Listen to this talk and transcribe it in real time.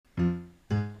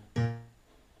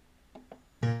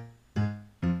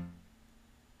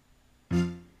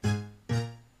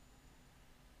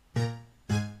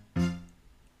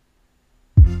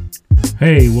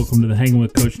Hey, welcome to the Hanging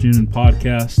with Coach Noonan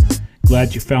podcast.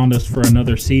 Glad you found us for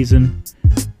another season.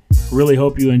 Really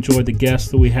hope you enjoyed the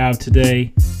guests that we have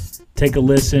today. Take a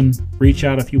listen, reach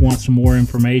out if you want some more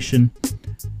information.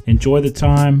 Enjoy the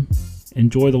time,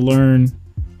 enjoy the learn.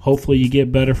 Hopefully you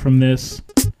get better from this.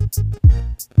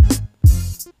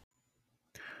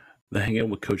 The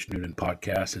Hanging with Coach Noonan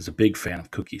podcast is a big fan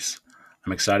of cookies.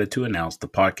 I'm excited to announce the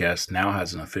podcast now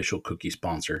has an official cookie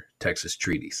sponsor, Texas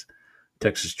Treaties.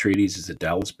 Texas Treaties is a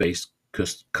Dallas-based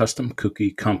custom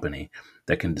cookie company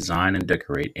that can design and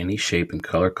decorate any shape and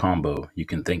color combo you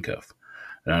can think of.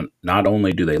 Not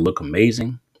only do they look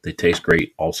amazing, they taste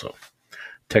great also.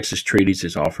 Texas Treaties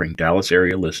is offering Dallas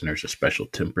area listeners a special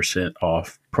 10%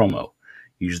 off promo.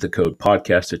 Use the code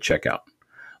podcast at checkout.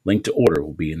 Link to order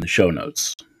will be in the show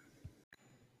notes.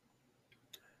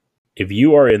 If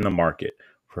you are in the market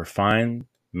for fine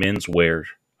men's wear,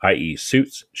 i.e.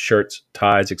 suits, shirts,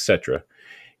 ties, etc.,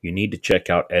 you need to check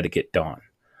out Etiquette Don.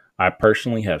 I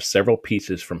personally have several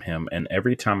pieces from him, and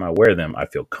every time I wear them, I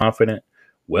feel confident,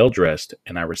 well-dressed,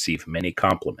 and I receive many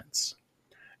compliments.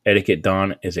 Etiquette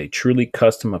Don is a truly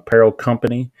custom apparel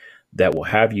company that will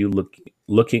have you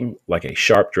looking like a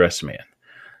sharp-dressed man.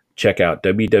 Check out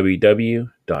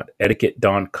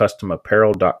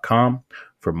www.etiquettedonCustomApparel.com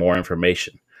for more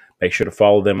information. Make sure to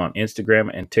follow them on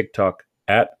Instagram and TikTok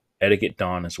at Etiquette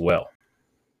Don as well.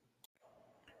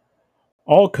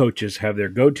 All coaches have their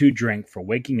go-to drink for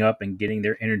waking up and getting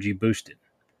their energy boosted.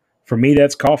 For me,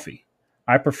 that's coffee.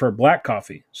 I prefer black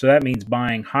coffee, so that means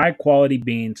buying high-quality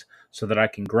beans so that I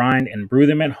can grind and brew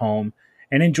them at home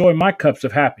and enjoy my cups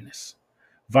of happiness.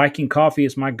 Viking Coffee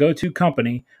is my go-to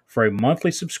company for a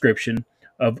monthly subscription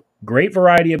of great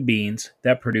variety of beans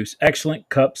that produce excellent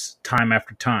cups time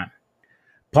after time.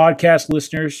 Podcast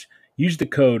listeners, use the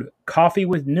code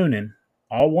COFFEEWITHNoonan,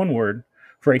 all one word,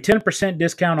 for a 10%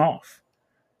 discount off.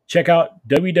 Check out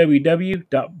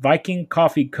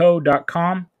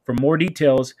www.vikingcoffeeco.com for more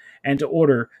details and to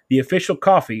order the official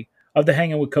coffee of the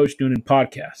Hanging with Coach Noonan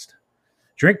podcast.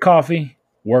 Drink coffee,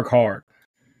 work hard.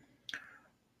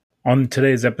 On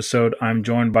today's episode, I'm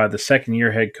joined by the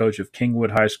second-year head coach of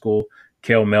Kingwood High School,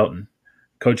 Cale Melton.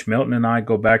 Coach Melton and I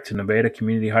go back to Nevada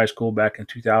Community High School back in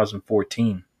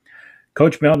 2014.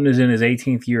 Coach Melton is in his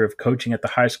 18th year of coaching at the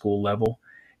high school level.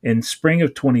 In spring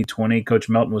of 2020, Coach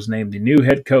Melton was named the new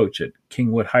head coach at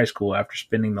Kingwood High School after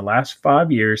spending the last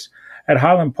 5 years at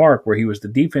Highland Park, where he was the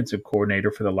defensive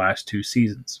coordinator for the last 2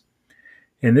 seasons.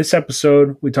 In this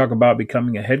episode, we talk about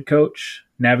becoming a head coach,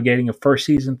 navigating a first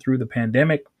season through the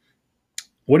pandemic,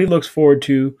 what he looks forward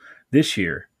to this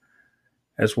year,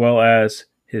 as well as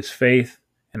his faith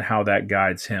and how that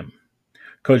guides him.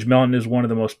 Coach Melton is one of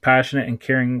the most passionate and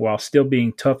caring while still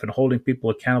being tough and holding people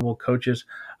accountable coaches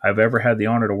I've ever had the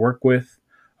honor to work with.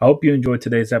 I hope you enjoyed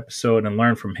today's episode and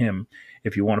learn from him.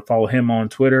 If you want to follow him on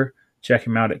Twitter, check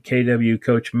him out at KW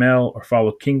Coach Mel or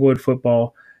follow Kingwood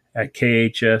Football at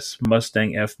KHS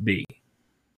Mustang FB.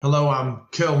 Hello, I'm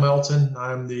Cale Melton.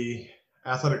 I'm the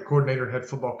athletic coordinator, head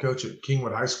football coach at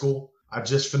Kingwood High School. I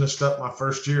just finished up my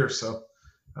first year, so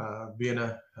being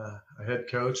a head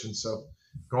coach, and so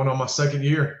going on my second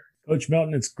year. Coach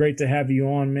Melton, it's great to have you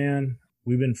on, man.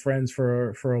 We've been friends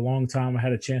for a long time. I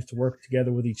had a chance to work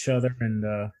together with each other, and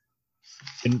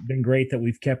been great that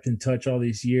we've kept in touch all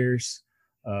these years.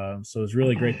 So it's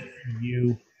really great to see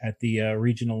you at the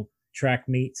regional track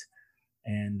meet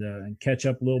and catch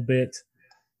up a little bit.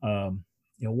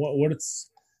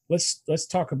 Let's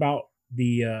talk about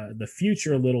the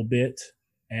future a little bit,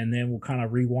 and then we'll kind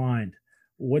of rewind.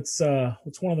 What's one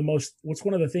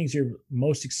of the things you're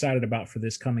most excited about for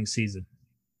this coming season?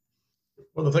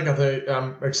 Well, the thing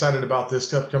I'm excited about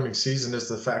this upcoming season is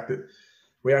the fact that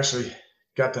we actually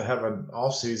got to have an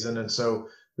off season, and so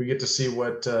we get to see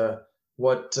what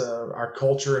our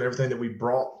culture and everything that we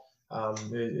brought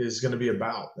is going to be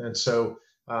about. And so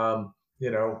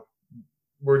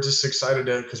we're just excited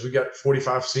because we got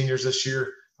 45 seniors this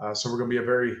year, so we're going to be a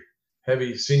very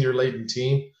heavy senior laden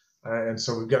team. And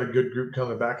so we've got a good group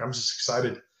coming back. I'm just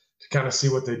excited to kind of see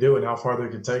what they do and how far they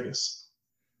can take us.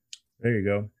 There you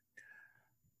go.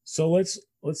 So let's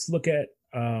look at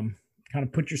kind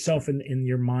of put yourself in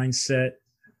your mindset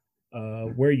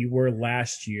where you were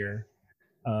last year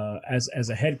as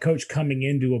a head coach coming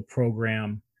into a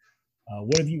program.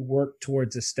 What have you worked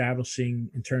towards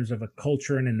establishing in terms of a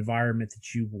culture and environment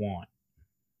that you want?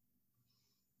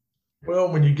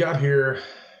 Well, when you got here,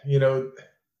 I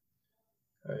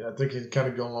think it kind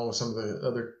of go along with some of the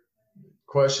other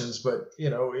questions, but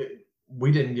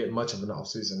we didn't get much of an off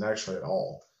season actually at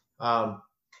all.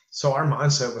 So our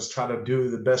mindset was try to do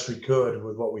the best we could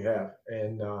with what we have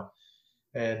and the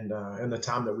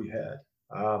time that we had.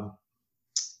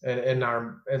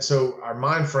 And so our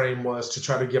mind frame was to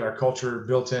try to get our culture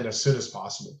built in as soon as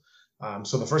possible.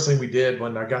 So the first thing we did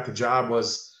when I got the job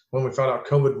was when we found out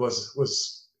COVID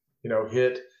was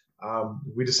hit.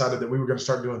 We decided that we were going to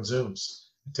start doing Zooms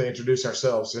to introduce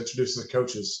ourselves, to introduce the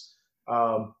coaches.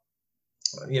 So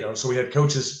we had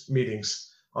coaches meetings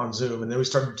on Zoom, and then we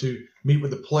started to meet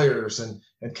with the players and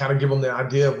kind of give them the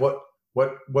idea of what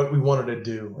we wanted to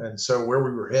do, and so where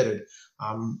we were headed.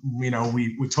 We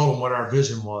told them what our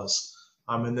vision was,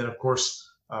 and then of course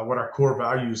what our core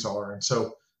values are. And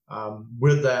so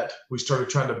with that, we started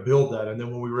trying to build that. And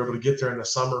then when we were able to get there in the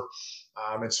summer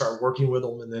and start working with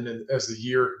them, and then as the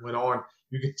year went on,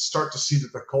 you could start to see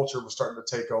that the culture was starting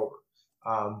to take over.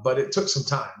 But it took some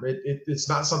time. It's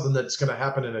not something that's going to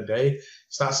happen in a day.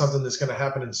 It's not something that's going to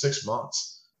happen in 6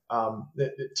 months.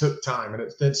 It took time, and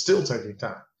it's still taking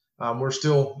time. We're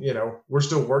still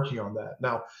working on that.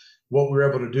 Now, what we were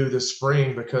able to do this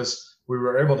spring, because we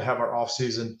were able to have our off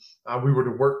season, we were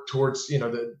to work towards,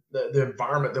 the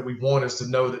environment that we want is to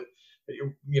know that,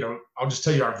 I'll just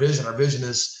tell you our vision. Our vision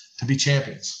is to be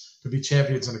champions in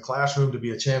the classroom, to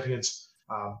be champions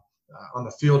on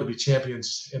the field, to be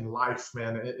champions in life,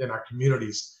 man, in our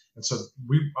communities. And so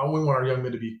we want our young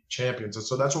men to be champions. And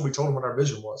so that's what we told them what our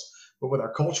vision was. But what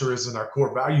our culture is and our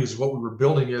core values, what we were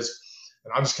building is,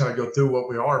 and I'll just kind of go through what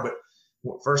we are, but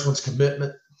first one's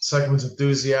commitment, second one's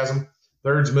enthusiasm,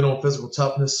 third's mental and physical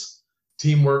toughness,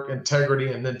 teamwork,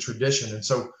 integrity, and then tradition. And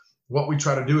so what we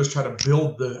try to do is try to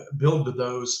build to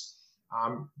those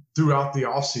throughout the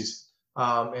off season,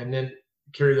 and then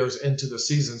carry those into the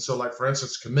season. So like, for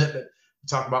instance, commitment, we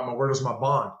talk about my word is my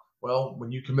bond. Well,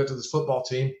 when you commit to this football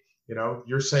team,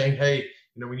 you're saying, hey,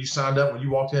 when you signed up, when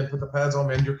you walked in, put the pads on,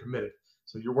 man, you're committed.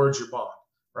 So your word's your bond,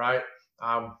 right?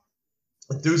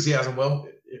 Enthusiasm. Well,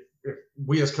 if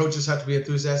we as coaches have to be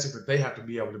enthusiastic, but they have to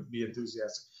be able to be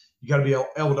enthusiastic. You got to be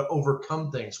able to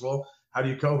overcome things. Well, how do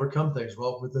you overcome things?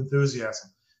 Well, with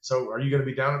enthusiasm. So are you going to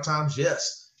be down at times?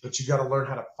 Yes, but you got to learn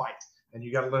how to fight, and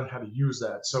you got to learn how to use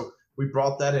that. So we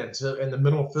brought that in the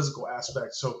mental and physical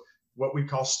aspect. So what we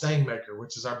call Staying Maker,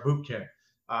 which is our boot camp.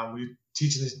 We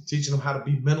teaching them how to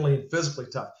be mentally and physically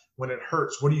tough. When it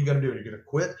hurts, what are you going to do? Are you going to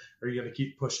quit, or are you going to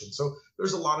keep pushing? So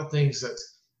there's a lot of things that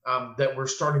we're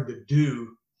starting to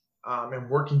do and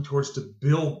working towards to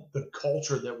build the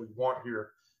culture that we want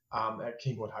here at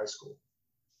Kingwood High School.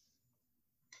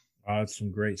 That's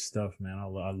some great stuff, man. I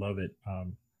love it. I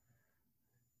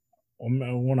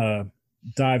want to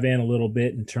dive in a little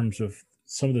bit in terms of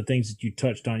some of the things that you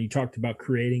touched on. You talked about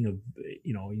creating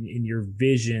in your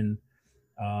vision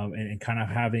and kind of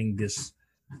having this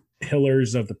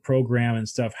pillars of the program and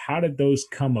stuff. How did those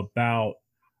come about?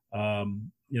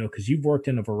 Because you've worked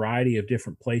in a variety of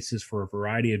different places for a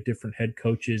variety of different head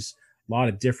coaches, a lot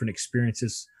of different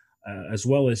experiences, as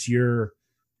well as your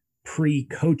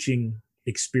pre-coaching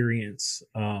experience.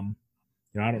 I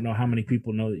don't know how many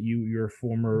people know that you're a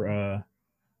former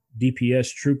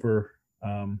DPS trooper.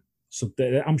 So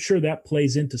I'm sure that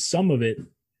plays into some of it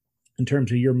in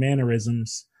terms of your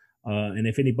mannerisms. And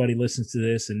if anybody listens to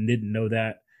this and didn't know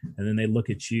that, and then they look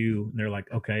at you and they're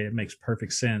like, okay, it makes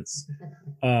perfect sense.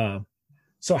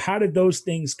 So how did those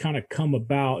things kind of come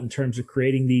about in terms of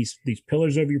creating these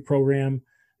pillars of your program,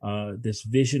 this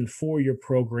vision for your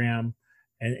program,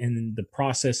 and the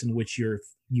process in which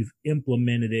you've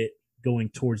implemented it going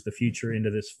towards the future into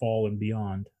this fall and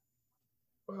beyond?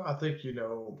 Well, I think,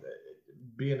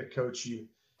 being a coach,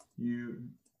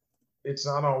 it's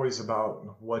not always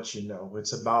about what you know.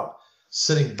 It's about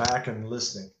sitting back and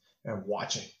listening and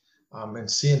watching.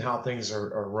 And seeing how things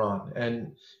are run,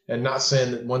 and not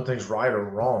saying that one thing's right or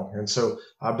wrong. And so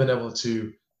I've been able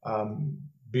to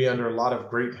be under a lot of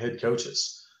great head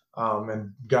coaches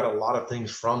and got a lot of things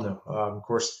from them. Of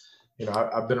course,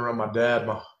 I've been around my dad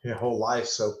my whole life,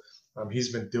 so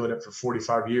he's been doing it for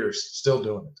 45 years, still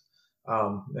doing it.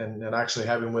 And actually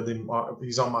having with him,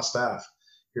 he's on my staff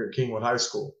here at Kingwood High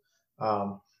School.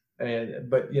 But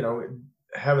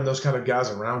having those kind of guys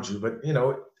around you, but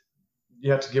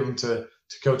you have to give them to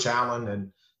Coach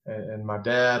Allen and my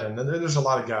dad. And then there's a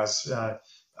lot of guys,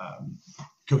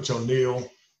 Coach O'Neill.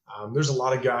 There's a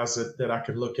lot of guys that I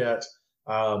could look at.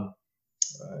 Of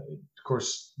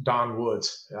course, Don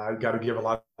Woods. I got to give a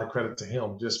lot of credit to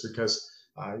him just because,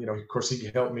 of course,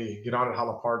 he helped me get on at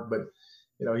Highland Park. But,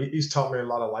 he's taught me a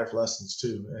lot of life lessons,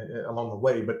 too, along the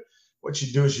way. But what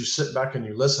you do is you sit back and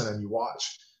you listen and you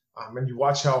watch. And you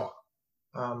watch how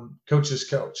coaches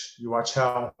coach. You watch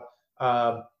how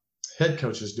head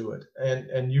coaches do it,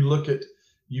 and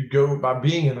you go by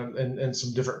being in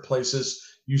some different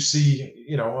places. You see,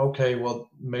 okay,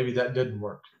 well, maybe that didn't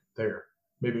work there.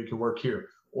 Maybe it could work here,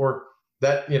 or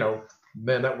that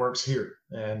man, that works here.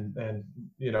 And and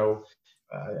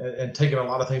taking a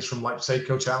lot of things from, like, say,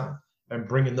 Coach Allen, and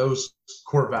bringing those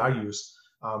core values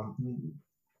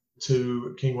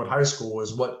to Kingwood High School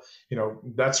is what,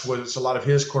 that's what it's a lot of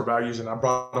his core values. And I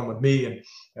brought them with me.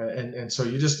 And so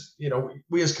you just,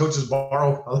 we as coaches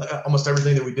borrow almost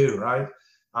everything that we do. Right.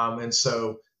 And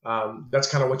so that's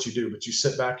kind of what you do, but you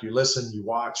sit back, you listen, you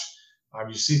watch,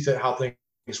 you see how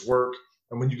things work.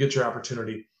 And when you get your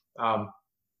opportunity,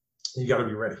 you got to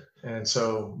be ready. And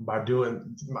so by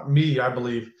doing I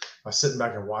believe by sitting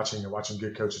back and watching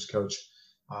good coaches coach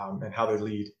and how they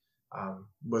lead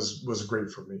was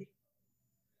great for me.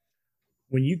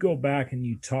 When you go back and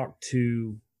you talk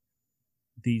to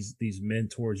these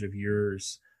mentors of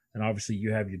yours, and obviously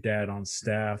you have your dad on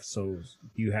staff, so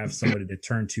you have somebody to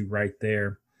turn to right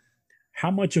there.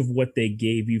 How much of what they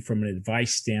gave you from an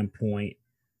advice standpoint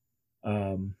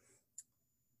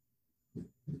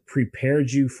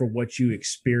prepared you for what you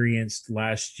experienced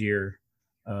last year?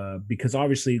 Because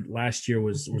obviously last year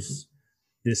was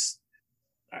this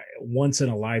once in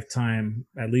a lifetime,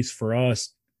 at least for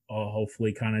us,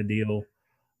 hopefully kind of deal.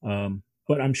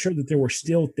 But I'm sure that there were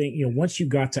still things, once you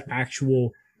got to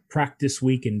actual practice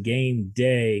week and game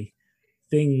day,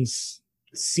 things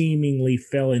seemingly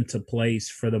fell into place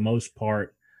for the most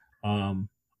part.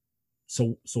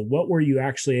 So what were you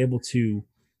actually able to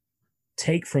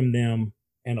take from them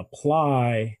and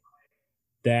apply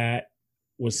that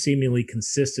was seemingly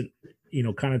consistent,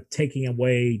 kind of taking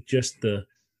away just the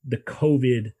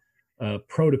COVID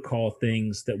protocol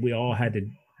things that we all had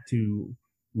to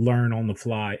learn on the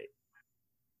fly?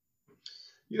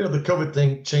 The COVID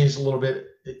thing changed a little bit.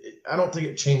 I don't think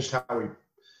it changed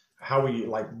how we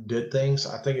like did things.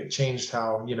 I think it changed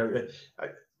how,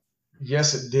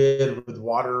 yes, it did with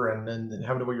water and then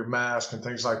having to wear your mask and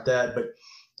things like that.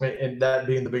 And that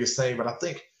being the biggest thing. But I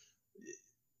think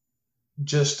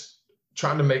just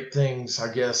trying to make things,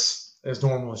 I guess, as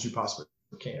normal as you possibly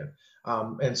can.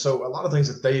 And so a lot of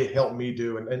things that they helped me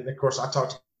do. And of course, I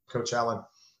talked to Coach Allen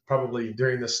probably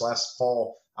during this last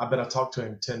fall. I bet I talked to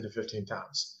him 10 to 15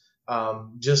 times.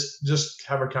 Just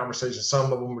having conversations.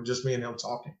 Some of them were just me and him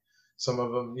talking. Some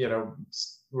of them,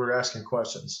 we're asking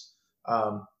questions.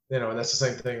 And that's the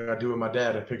same thing I do with my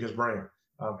dad. I pick his brain.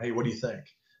 Hey, what do you think?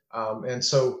 And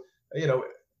so,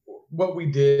 what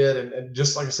we did, and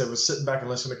just like I said, was sitting back and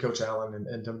listening to Coach Allen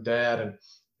and to Dad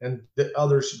and the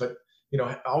others, but,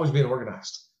 always being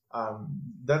organized.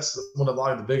 That's a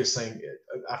lot of the biggest thing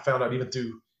I found out even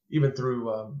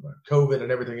through COVID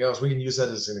and everything else. We can use that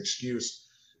as an excuse,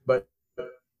 but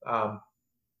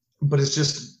it's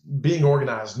just being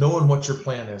organized, knowing what your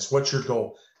plan is, what's your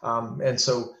goal. And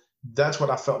so that's what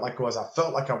I felt like I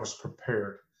felt like I was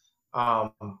prepared.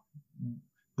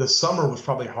 The summer was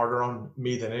probably harder on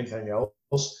me than anything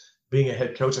else, being a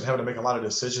head coach and having to make a lot of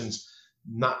decisions,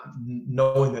 not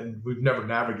knowing that we've never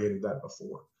navigated that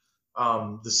before.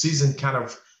 The season kind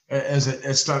of,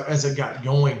 as it got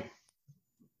going,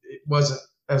 it wasn't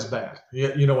as bad.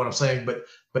 You know what I'm saying?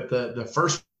 But the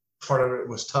first part of it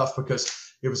was tough because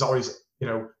it was always,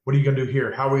 what are you going to do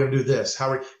here? How are we going to do this?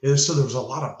 So there was a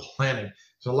lot of planning.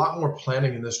 There's a lot more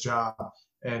planning in this job.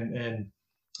 And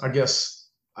I guess,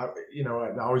 I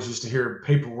always used to hear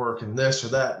paperwork and this or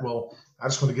that. Well, I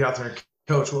just want to get out there and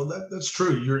coach. Well, that's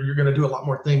true. You're going to do a lot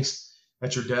more things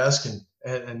at your desk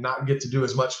and not get to do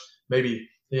as much. Maybe,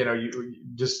 you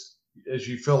just as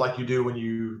you feel like you do when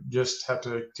you just have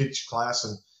to teach class.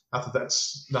 And not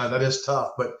that is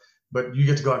tough, but you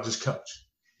get to go out and just coach.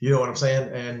 You know what I'm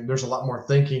saying? And there's a lot more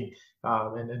thinking.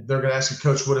 And they're going to ask you,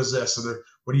 Coach, what is this? So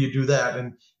what do you do that?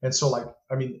 And so,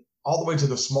 all the way to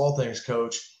the small things,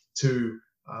 Coach, to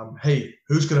hey,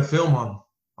 who's going to film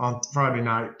on Friday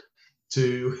night?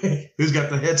 To hey, who's got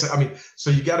the headset? So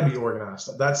you got to be organized.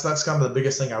 That's kind of the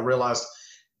biggest thing I realized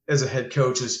as a head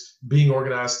coach is being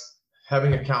organized,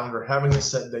 having a calendar, having a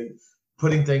set date,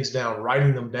 putting things down,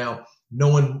 writing them down,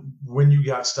 knowing when you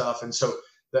got stuff. And so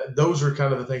those are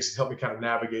kind of the things that helped me kind of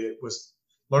navigate it, was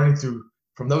learning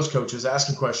from those coaches,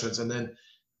 asking questions, and then,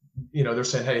 they're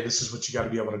saying, hey, this is what you got to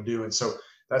be able to do. And so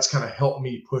that's kind of helped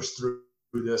me push through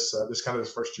this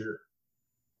first year.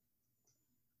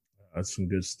 That's some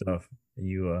good stuff.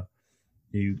 You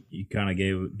kind of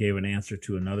gave an answer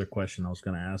to another question I was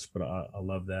going to ask, but I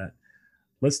love that.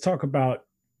 Let's talk about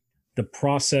the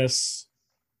process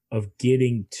of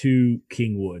getting to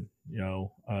Kingwood.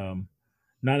 Not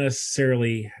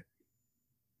necessarily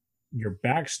your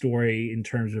backstory in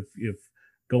terms of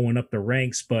going up the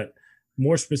ranks, but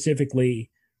more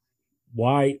specifically,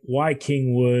 why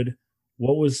Kingwood?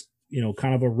 What was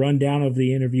kind of a rundown of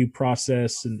the interview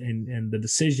process and the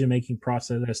decision-making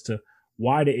process as to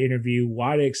why to interview,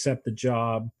 why to accept the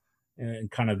job, and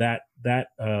kind of that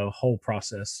whole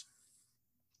process?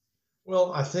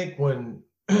 Well, I think when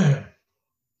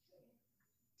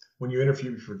when you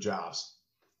interview for jobs,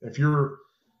 if you're,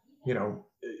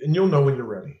 and you'll know when you're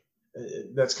ready.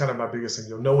 That's kind of my biggest thing.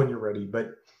 You'll know when you're ready.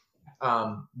 But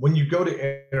when you go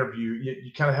to interview,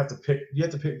 you kind of have to pick. You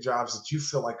have to pick jobs that you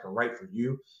feel like are right for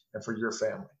you and for your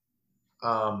family.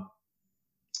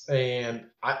 And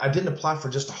I didn't apply for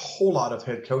just a whole lot of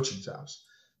head coaching jobs.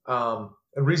 The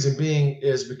reason being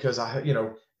is because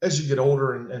as you get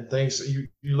older and things, you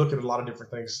look at a lot of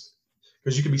different things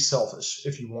because you can be selfish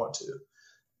if you want to.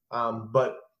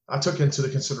 But I took into the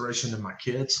consideration of my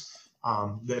kids,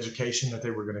 the education that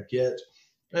they were going to get,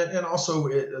 and also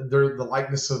the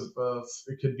likeness of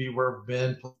it could be where I've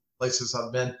been, places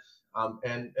I've been,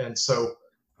 and so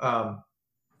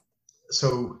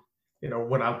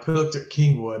when I looked at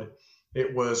Kingwood,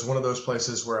 it was one of those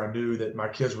places where I knew that my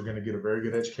kids were going to get a very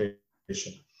good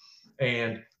education,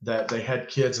 and that they had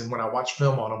kids. And when I watched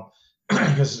film on them,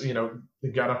 because they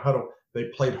got a huddle, they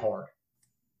played hard.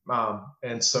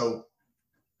 And so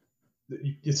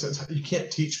you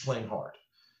can't teach playing hard,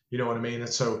 you know what I mean? And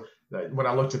so when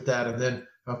I looked at that, and then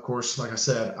of course, like I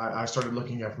said, I started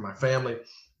looking after my family.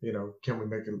 Can we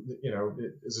make it?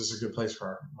 Is this a good place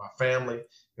for my family?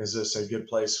 Is this a good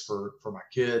place for my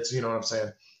kids? You know what I'm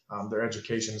saying? Their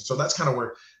education. So that's kind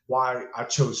of why I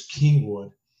chose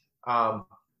Kingwood.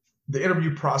 The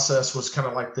interview process was kind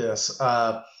of like this.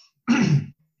 I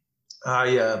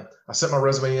sent my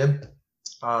resume in.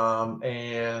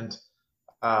 And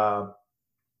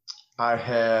I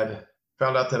had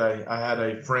found out that I had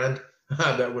a friend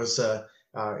that was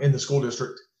in the school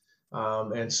district.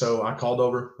 And so I called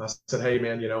over. I said, "Hey,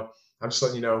 man, I'm just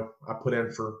letting you know I put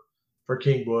in for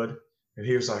Kingwood." And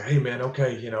he was like, "Hey, man,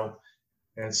 okay,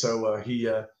 And so he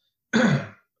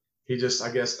just, I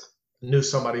guess, knew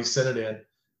somebody sent it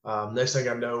in. Next thing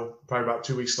I know, probably about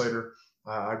 2 weeks later,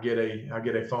 I get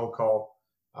a phone call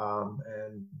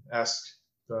and ask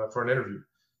for an interview.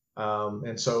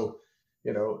 And so,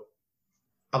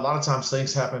 a lot of times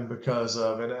things happen because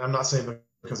of, and I'm not saying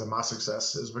because of my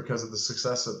success, is because of the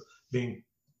success of being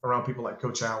around people like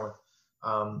Coach Allen,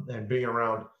 and being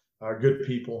around good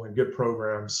people and good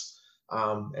programs.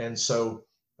 And so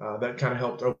that kind of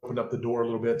helped open up the door a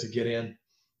little bit to get in.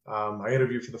 I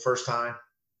interviewed for the first time,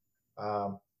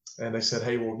 and they said,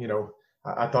 "Hey, well,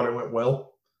 I thought it went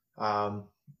well. I'm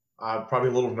probably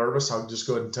a little nervous. I'll just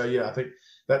go ahead and tell you. I think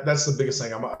that's the biggest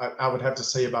thing I would have to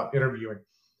say about interviewing.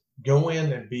 Go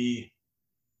in and be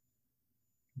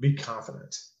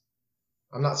confident.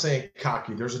 I'm not saying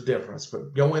cocky. There's a difference,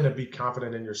 but go in and be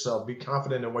confident in yourself. Be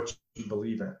confident in what you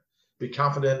believe in. Be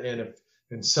confident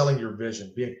in selling your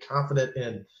vision. Be confident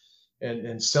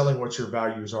in selling what your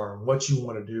values are and what you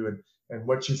want to do and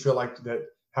what you feel like that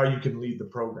how you can lead the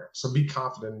program. So be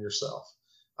confident in yourself."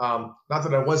 Not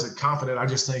that I wasn't confident. I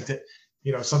just think that,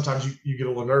 sometimes you get a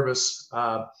little nervous.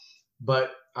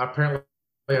 But apparently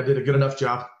I did a good enough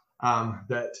job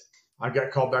that I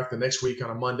got called back the next week on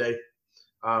a Monday.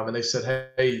 And they said,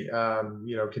 "Hey,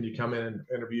 can you come in and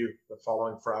interview the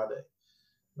following Friday?"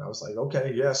 And I was like,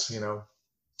 "Okay, yes,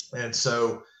 And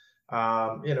so,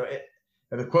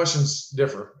 and the questions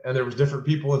differ, and there was different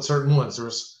people in certain ones.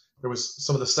 There was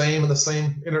some of the same in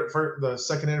for the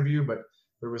second interview, but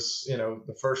there was,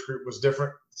 the first group was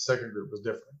different. The second group was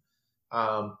different,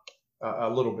 a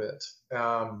little bit,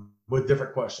 with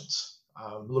different questions,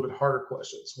 a little bit harder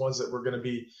questions, ones that were going to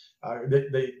be,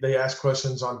 they asked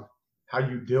questions on how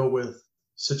you deal with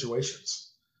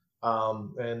situations.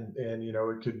 And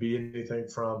it could be anything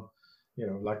from,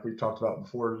 like we talked about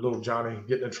before, little Johnny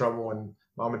getting in trouble and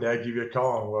mom and dad give you a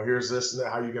call and, well, here's this and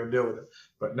that, how are you going to deal with it?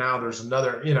 But now there's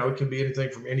another, it can be anything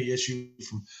from any issue,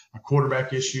 from a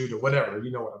quarterback issue to whatever,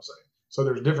 you know what I'm saying? So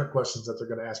there's different questions that they're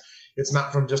going to ask. It's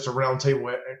not from just a round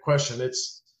table question.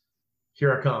 It's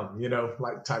here I come,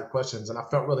 like type questions. And I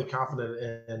felt really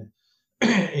confident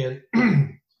and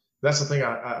that's the thing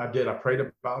I did. I prayed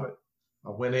about it. I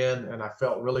went in and I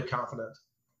felt really confident.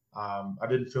 I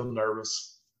didn't feel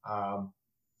nervous.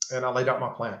 And I laid out my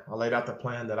plan. I laid out the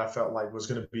plan that I felt like was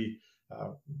going to be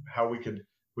how we could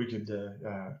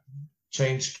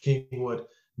change Kingwood,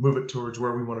 move it towards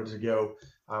where we wanted to go,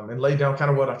 and lay down kind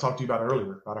of what I talked to you about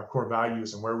earlier about our core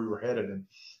values and where we were headed.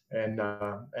 And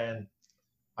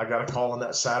I got a call on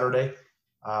that Saturday.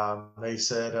 They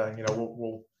said,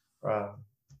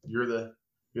 you're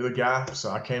the guy. So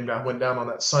I went down on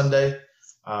that Sunday.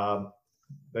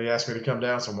 They asked me to come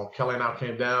down. So Kelly and I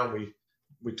came down.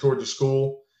 We toured the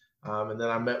school, and then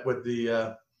I met with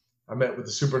the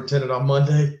superintendent on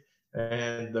Monday,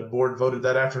 and the board voted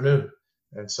that afternoon.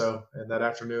 And so, and that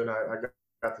afternoon, I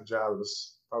got the job. It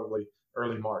was probably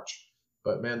early March.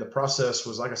 But man, the process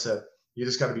was, like I said, you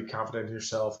just got to be confident in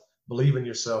yourself, believe in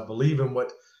yourself, believe in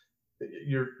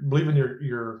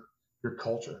your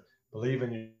culture, believe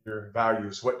in your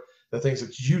values, what the things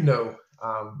that you know,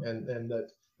 and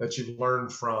that you've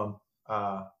learned from,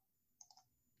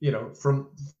 from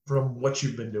what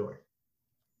you've been doing.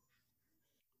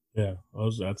 Yeah,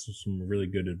 that's some really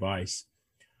good advice.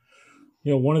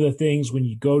 One of the things when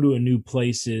you go to a new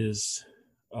place is,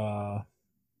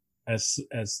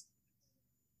 as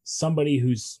somebody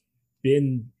who's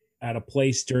been at a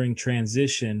place during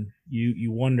transition,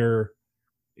 you wonder,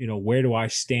 where do I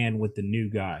stand with the new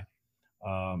guy?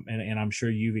 And I'm sure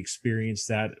you've experienced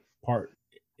that part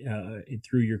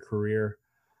through your career.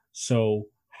 So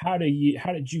how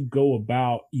did you go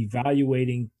about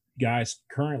evaluating guys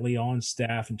currently on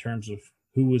staff in terms of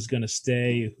who was going to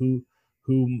stay, who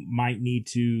might need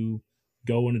to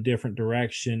go in a different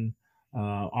direction?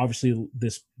 Obviously,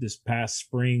 this past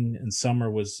spring and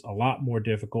summer was a lot more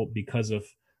difficult because of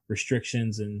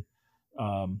restrictions and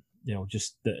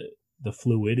just the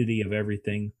fluidity of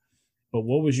everything. But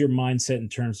what was your mindset in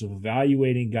terms of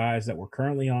evaluating guys that were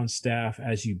currently on staff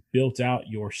as you built out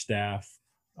your staff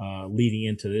leading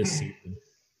into this season?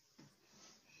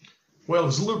 Well, it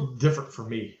was a little different for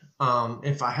me.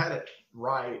 If I had it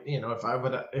right, if I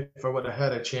would have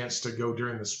had a chance to go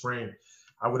during the spring,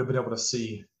 I would have been able to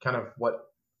see kind of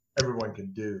what everyone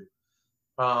could do.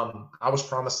 I was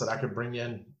promised that I could bring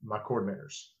in my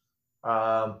coordinators.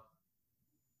 I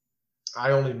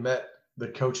only met the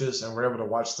coaches and were able to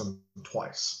watch them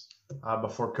twice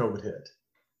before COVID hit.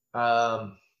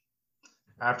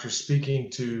 After speaking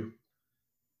to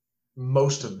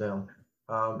most of them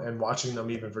and watching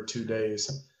them even for 2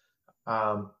 days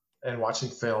and watching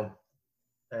film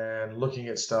and looking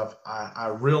at stuff, I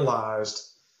realized,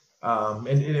 and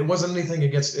it wasn't anything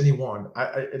against anyone.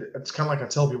 It's kind of like I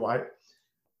tell people,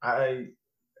 I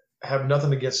have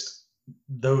nothing against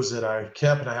those that I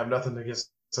kept, and I have nothing against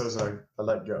those that I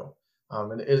let go.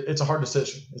 And it's a hard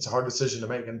decision. It's a hard decision to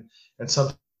make. And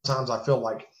sometimes I feel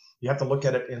like you have to look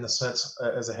at it in the sense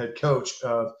as a head coach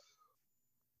of,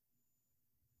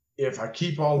 if I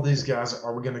keep all these guys,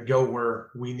 are we going to go where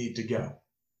we need to go?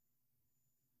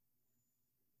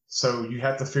 So you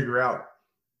have to figure out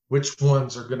which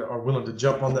ones are willing to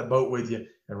jump on that boat with you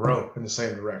and row in the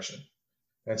same direction.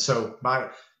 And so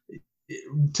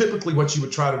typically what you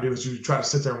would try to do is you would try to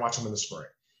sit there and watch them in the spring.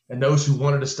 And those who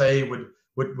wanted to stay would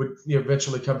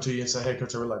eventually come to you and say, "Hey,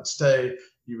 coach, I would like to stay."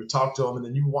 You would talk to them, and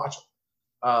then you would watch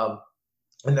them.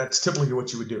 And that's typically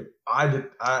what you would do. I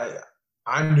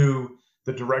knew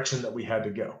the direction that we had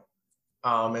to go.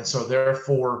 And so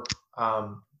therefore,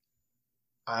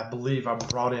 I believe I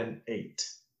brought in 8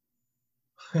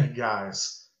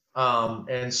 guys.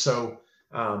 And so,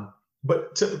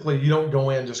 but typically you don't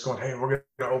go in just going, "Hey, we're going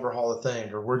to overhaul the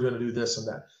thing," or "We're going to do this and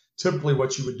that." Typically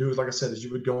what you would do is, like I said, is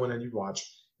you would go in and you watch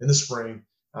in the spring.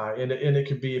 And it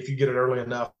could be, if you get it early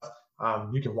enough,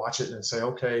 you can watch it and say,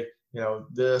 "Okay,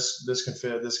 this can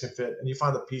fit, this can fit," and you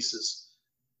find the pieces.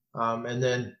 And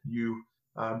then you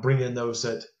bring in those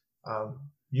that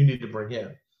you need to bring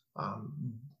in.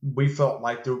 We felt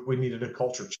like we needed a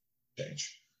culture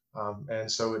change.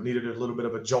 And so it needed a little bit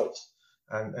of a jolt.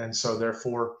 And so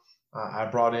therefore, I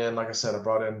brought in, like I said,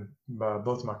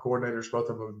 both of my coordinators. Both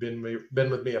of them have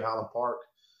been with me at Highland Park.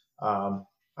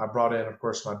 I brought in, of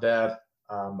course, my dad.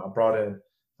 I brought in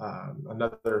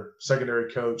another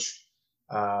secondary coach.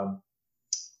 I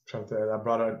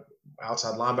brought an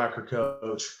outside linebacker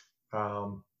coach,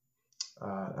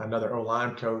 another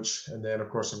O-line coach, and then, of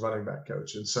course, a running back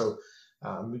coach. And so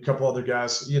a couple other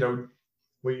guys,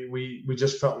 we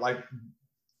just felt like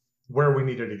where we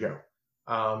needed to go.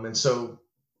 And so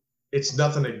it's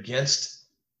nothing against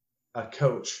a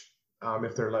coach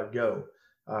if they're let go.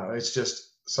 It's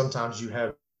just sometimes you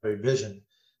have a vision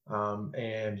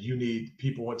and you need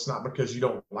people. It's not because you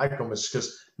don't like them. It's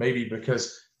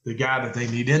because the guy that they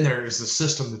need in there is the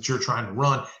system that you're trying to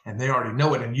run, and they already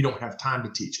know it, and you don't have time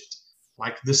to teach it.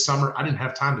 Like this summer, I didn't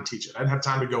have time to teach it. I didn't have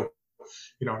time to go,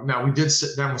 now we did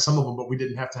sit down with some of them, but we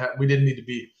didn't need to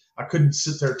be, I couldn't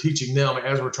sit there teaching them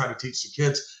as we're trying to teach the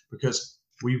kids, because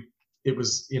we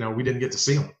didn't get to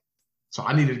see them. So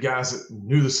I needed guys that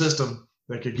knew the system,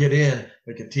 that could get in,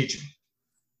 that could teach them.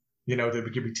 That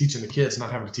we could be teaching the kids,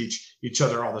 not having to teach each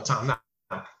other all the time. Now,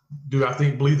 do I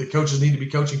believe that coaches need to be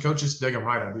coaching coaches? Daggum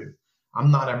right, I do. I'm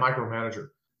not a micromanager,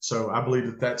 so I believe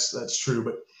that that's true.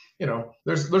 But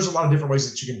there's a lot of different ways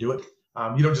that you can do it.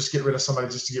 You don't just get rid of somebody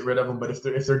just to get rid of them. But if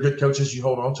they're good coaches, you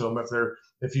hold on to them.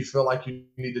 If you feel like you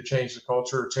need to change the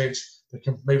culture or change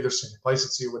maybe there's some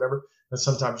complacency or whatever, And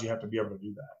sometimes you have to be able to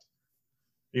do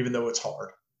that, even though it's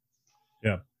hard.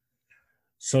 Yeah.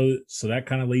 So that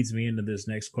kind of leads me into this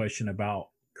next question about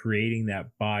creating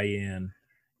that buy-in.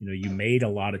 You made a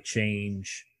lot of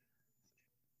change.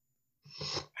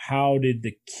 How did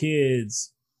the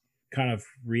kids kind of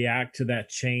react to that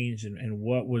change, and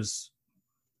what was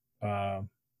uh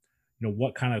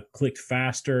what kind of clicked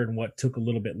faster and what took a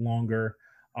little bit longer?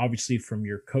 Obviously from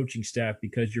your coaching staff,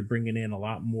 because you're bringing in a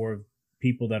lot more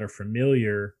people that are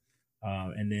familiar,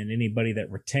 and then anybody that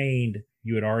retained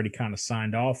you had already kind of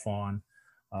signed off on.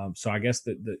 So I guess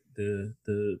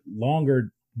the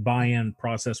longer buy-in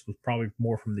process was probably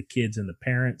more from the kids and the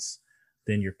parents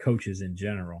than your coaches in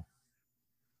general.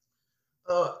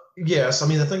 Yes. I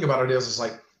mean, the thing about it is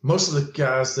like most of the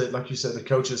guys that, like you said, the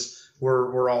coaches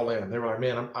were all in. They were like,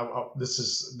 man, this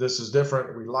is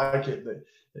different. We like it.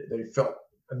 They felt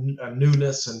a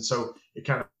newness. And so it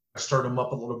kind of stirred them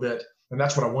up a little bit. And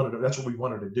that's what that's what we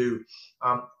wanted to do.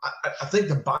 I think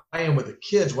the buy-in with the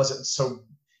kids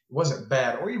wasn't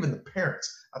bad, or even the parents.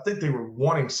 I think they were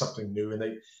wanting something new,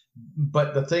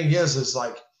 but the thing is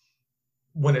like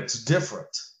when it's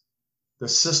different, the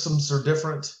systems are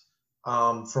different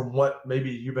from what maybe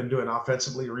you've been doing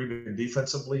offensively or even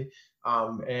defensively,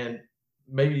 and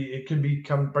maybe it could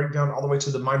break down all the way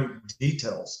to the minute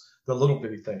details, the little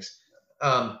bitty things.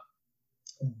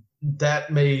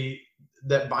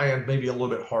 That buy-in may be a little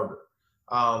bit harder,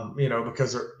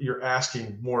 because you're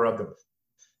asking more of them.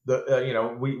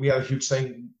 We had a huge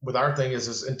thing with our thing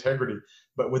is integrity,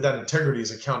 but with that integrity is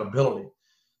accountability.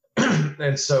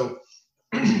 And so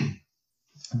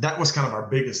that was kind of our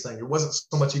biggest thing. It wasn't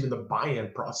so much even the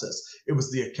buy-in process. It was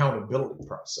the accountability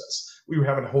process. We were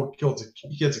having to hold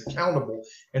kids accountable.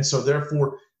 And so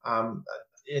therefore, and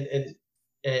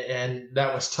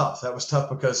that was tough. That was tough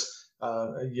because,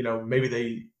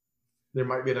 maybe there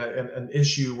might be an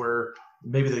issue where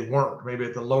maybe they weren't, maybe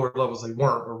at the lower levels they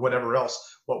weren't, or whatever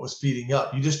else, what was feeding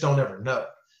up. You just don't ever know.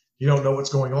 You don't know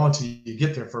what's going on till you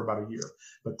get there for about a year.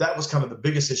 But that was kind of the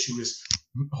biggest issue, is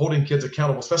holding kids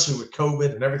accountable, especially with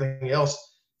COVID and everything else,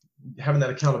 having that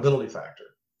accountability factor.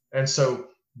 And so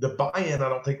the buy-in, I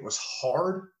don't think was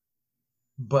hard,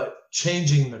 but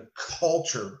changing the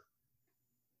culture,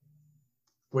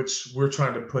 which we're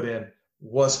trying to put in,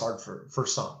 was hard for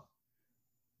some.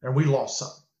 And we lost some.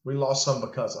 We lost some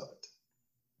because of it.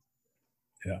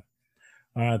 Yeah.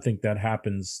 I think that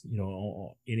happens,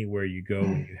 anywhere you go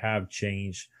when you have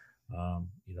change, and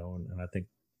I think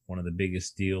one of the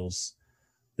biggest deals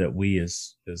that we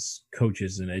as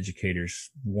coaches and educators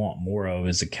want more of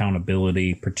is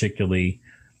accountability, particularly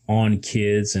on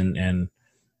kids, and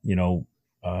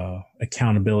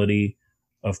accountability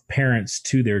of parents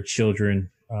to their children,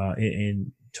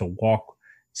 and to walk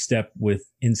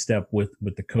in step with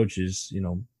the coaches,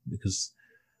 because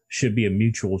should be a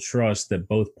mutual trust that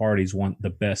both parties want the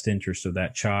best interest of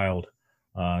that child.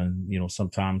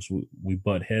 Sometimes we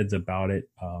butt heads about it.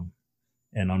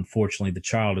 And unfortunately the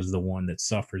child is the one that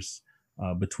suffers,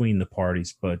 between the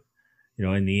parties. But,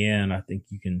 in the end, I think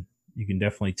you can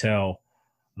definitely tell,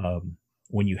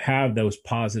 when you have those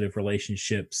positive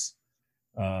relationships,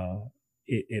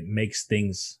 it makes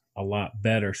things a lot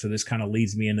better. So this kind of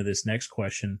leads me into this next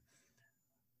question.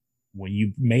 When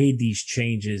you made these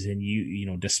changes and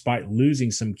you despite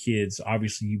losing some kids,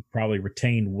 obviously you probably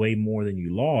retained way more than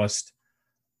you lost.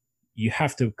 You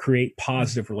have to create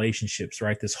positive relationships,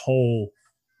 right? This whole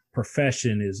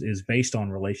profession is based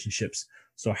on relationships.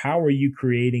 So how are you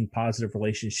creating positive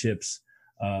relationships,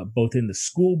 both in the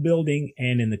school building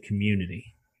and in the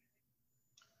community?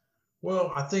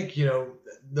 Well, I think,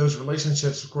 those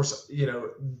relationships, of course,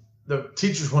 the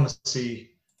teachers want to see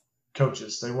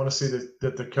coaches. They want to see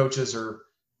that the coaches are,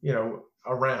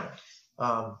 around.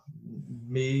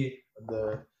 Me,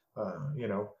 all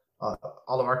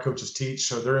of our coaches teach,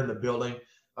 so they're in the building.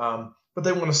 But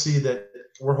they want to see that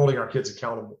we're holding our kids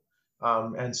accountable.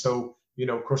 And so,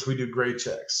 of course, we do grade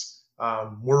checks.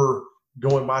 We're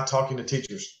going by talking to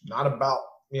teachers, not about,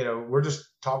 we're just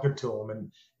talking to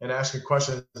them and asking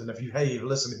questions. And if you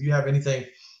have anything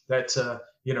that,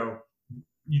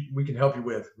 we can help you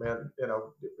with, man,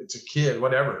 it's a kid,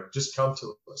 whatever, just come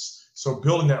to us. So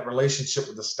building that relationship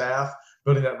with the staff,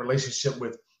 building that relationship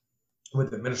with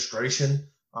administration,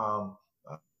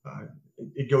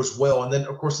 it goes well. And then,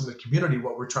 of course, in the community,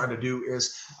 what we're trying to do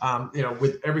is,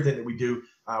 with everything that we do,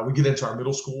 we get into our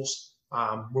middle schools.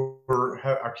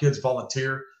 Our kids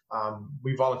volunteer.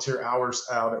 We volunteer hours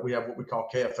out. We have what we call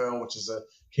KFL, which is a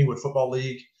Kingwood Football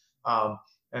League.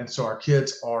 And so our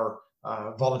kids are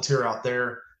volunteer out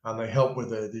there. They help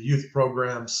with the youth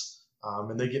programs,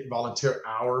 and they get volunteer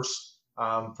hours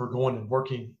for going and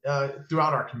working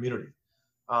throughout our community.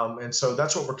 And so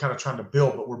that's what we're kind of trying to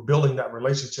build, but we're building that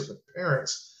relationship with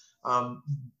parents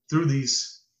through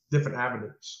these different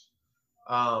avenues.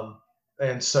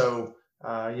 And so,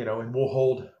 and we'll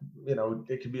hold,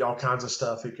 it could be all kinds of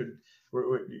stuff. It could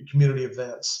community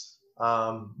events,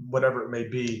 whatever it may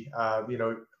be.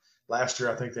 Last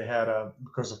year, I think they had,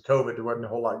 because of COVID, there wasn't a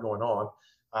whole lot going on.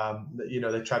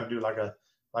 They tried to do like a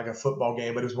football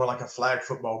game, but it was more like a flag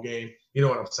football game. You know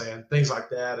what I'm saying? Things like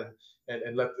that.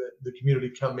 And let the community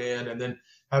come in and then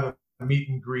have a meet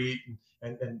and greet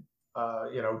and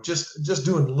just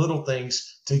doing little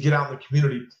things to get out in the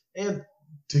community and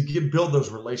to build those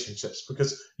relationships,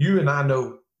 because you and I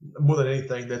know more than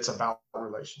anything that's about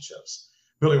relationships,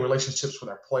 building relationships with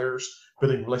our players,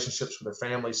 building relationships with their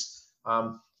families.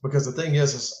 Because the thing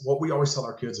is what we always tell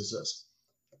our kids is this,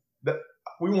 that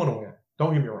we want to win.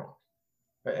 Don't get me wrong.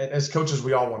 As coaches,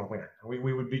 we all want to win.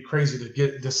 We would be crazy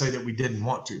to say that we didn't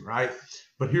want to, right?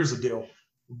 But here's the deal.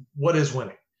 What is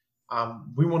winning?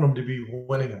 We want them to be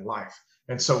winning in life.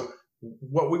 And so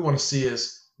what we want to see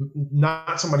is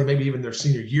not somebody maybe even their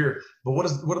senior year, but what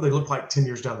do they look like 10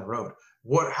 years down the road?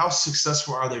 How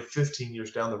successful are they 15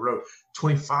 years down the road,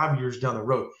 25 years down the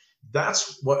road?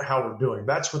 That's how we're doing.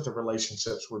 That's what the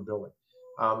relationships we're building.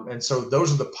 And so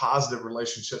those are the positive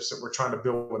relationships that we're trying to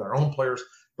build with our own players,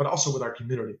 but also with our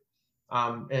community,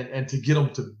 and to get them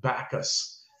to back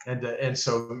us. And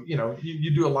so,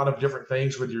 you do a lot of different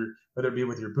things whether it be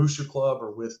with your booster club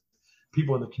or with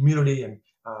people in the community and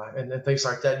things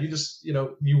like that. You just,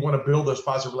 you want to build those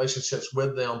positive relationships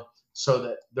with them so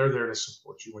that they're there to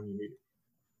support you when you need it.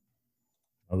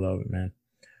 I love it, man.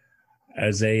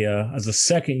 As a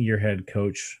second year head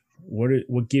coach,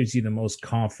 what gives you the most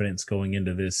confidence going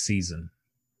into this season?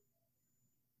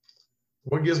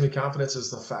 What gives me confidence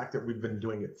is the fact that we've been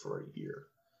doing it for a year.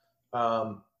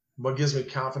 What gives me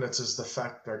confidence is the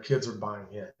fact that our kids are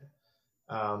buying in.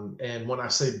 And when I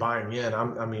say buying in,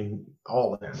 I mean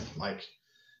all in. Like,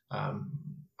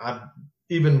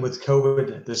 even with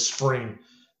COVID this spring,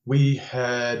 we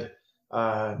had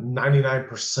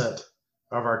 99%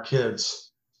 of our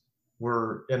kids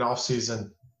were in off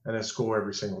season and at school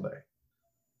every single day.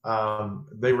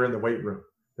 They were in the weight room.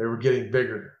 They were getting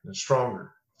bigger and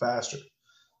stronger, faster.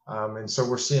 And so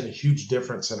we're seeing a huge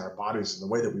difference in our bodies and the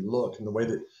way that we look and the way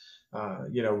that,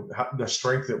 the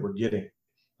strength that we're getting,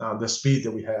 the speed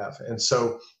that we have. And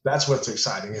so that's what's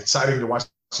exciting. Exciting to watch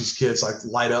these kids like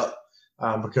light up,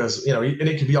 because, and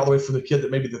it could be all the way from the kid that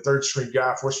maybe the third string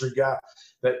guy, fourth string guy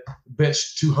that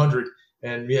benched 200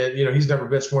 and he's never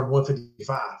benched more than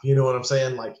 155. You know what I'm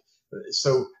saying? Like,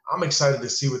 so I'm excited to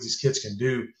see what these kids can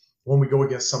do when we go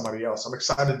against somebody else. I'm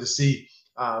excited to see,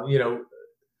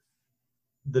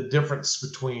 the difference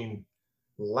between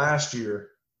last year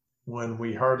when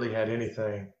we hardly had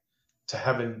anything to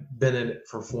having been in it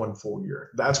for one full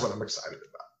year. That's what I'm excited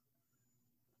about.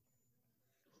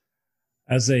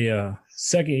 As a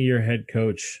second year head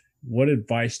coach, what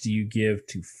advice do you give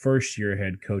to first year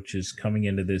head coaches coming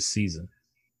into this season?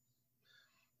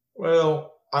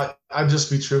 Well, I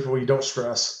just be truthful. You don't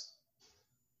stress.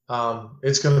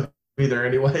 It's going to be there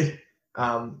anyway.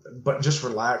 But just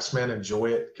relax, man. Enjoy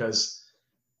it, because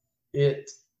it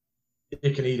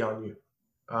can eat on you.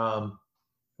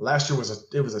 Last year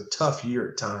was a tough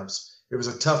year at times. It was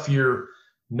a tough year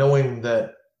knowing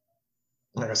that,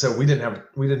 like I said, we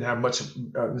didn't have much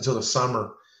until the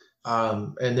summer,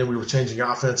 and then we were changing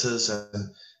offenses,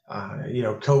 and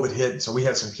COVID hit, so we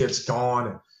had some kids gone,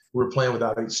 and we were playing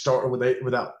without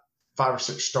 5 or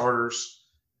 6 starters,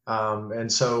 and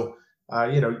so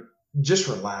just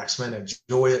relax, man,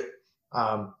 enjoy it,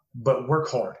 but work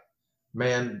hard,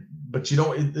 man. But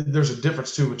there's a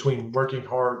difference too between working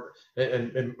hard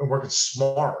and working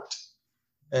smart,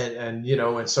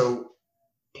 and so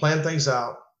plan things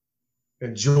out,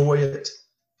 enjoy it,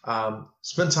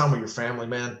 spend time with your family,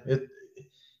 man.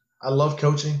 I love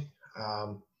coaching.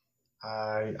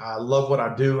 I love what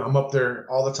I do. I'm up there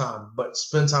all the time, but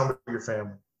spend time with your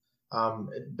family. You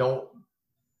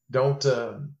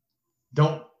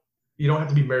don't have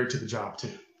to be married to the job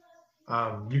too.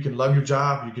 You can love your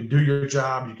job, you can do your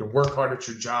job, you can work hard at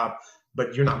your job,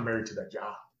 but you're not married to that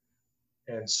job.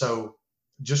 And so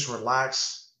just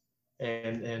relax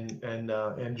and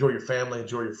enjoy your family,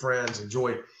 enjoy your friends,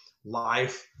 enjoy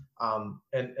life,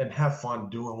 and have fun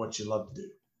doing what you love to do.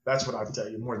 That's what I tell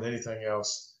you more than anything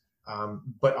else.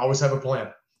 But always have a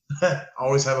plan.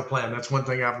 Always have a plan. That's one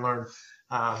thing I've learned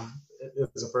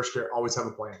as a first year. Always have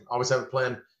a plan. Always have a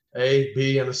plan A,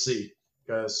 B, and a C,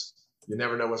 because you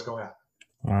never know what's going to happen.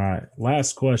 All right.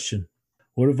 Last question.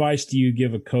 What advice do you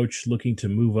give a coach looking to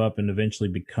move up and eventually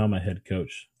become a head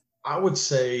coach? I would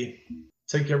say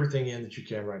take everything in that you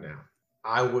can right now.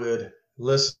 I would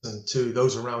listen to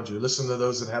those around you, listen to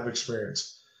those that have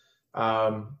experience.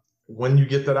 When you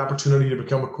get that opportunity to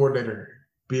become a coordinator,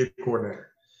 be a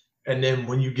coordinator. And then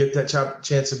when you get that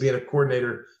chance of being a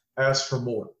coordinator, ask for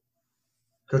more.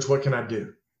 Coach, what can I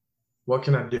do? What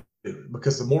can I do?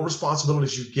 Because the more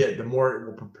responsibilities you get, the more it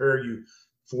will prepare you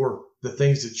for the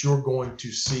things that you're going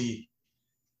to see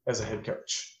as a head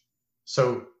coach.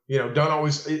 So, don't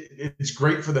always, it's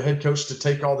great for the head coach to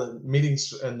take all the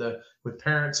meetings with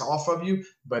parents off of you,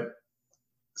 but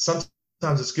sometimes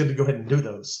it's good to go ahead and do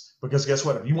those, because guess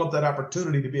what? If you want that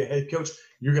opportunity to be a head coach,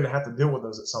 you're going to have to deal with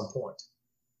those at some point.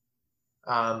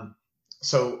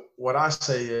 So what I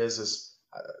say is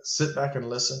sit back and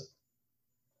listen.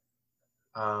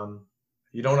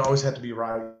 You don't always have to be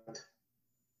right.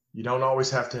 You don't always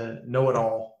have to know it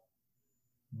all.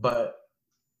 But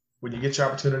when you get your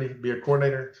opportunity, be a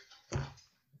coordinator,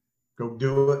 go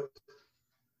do it.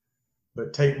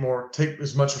 But take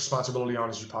as much responsibility on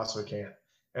as you possibly can.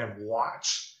 And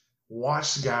watch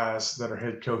the guys that are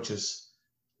head coaches.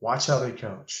 Watch how they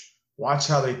coach. Watch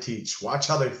how they teach. Watch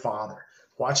how they father.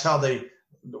 Watch how their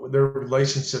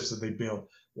relationships that they build.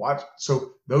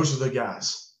 So those are the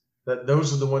guys.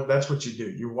 Those are the ones. That's what you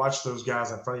do. You watch those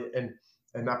guys in front of you,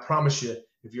 and I promise you,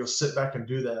 if you'll sit back and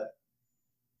do that,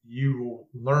 you will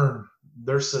learn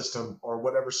their system or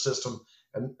whatever system,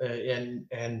 and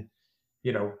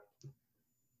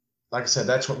like I said,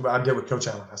 that's what I did with Coach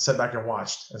Allen. I sat back and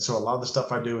watched, and so a lot of the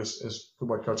stuff I do is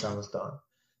what Coach Allen's done,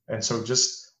 and so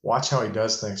just watch how he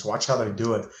does things, watch how they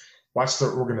do it, watch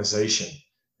their organization,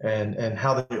 and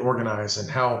how they organize, and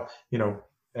how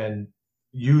and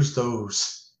use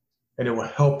those. And it will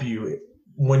help you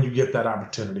when you get that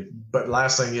opportunity. But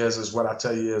last thing is what I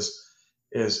tell you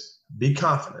is be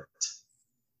confident,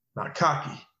 not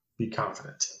cocky. Be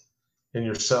confident in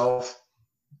yourself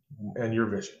and your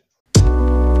vision.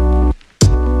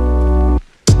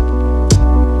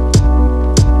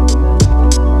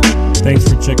 Thanks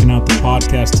for checking out the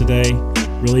podcast today.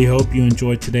 Really hope you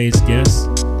enjoyed today's guest.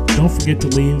 Don't forget to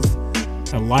leave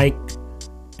a like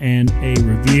and a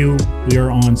review. We are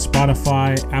on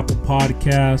Spotify, Apple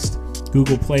Podcast,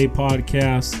 Google Play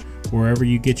Podcast, wherever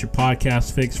you get your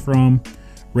podcast fix from.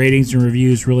 Ratings and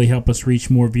reviews really help us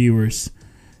reach more viewers.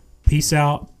 Peace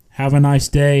out. Have a nice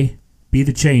day. Be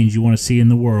the change you want to see in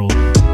the world.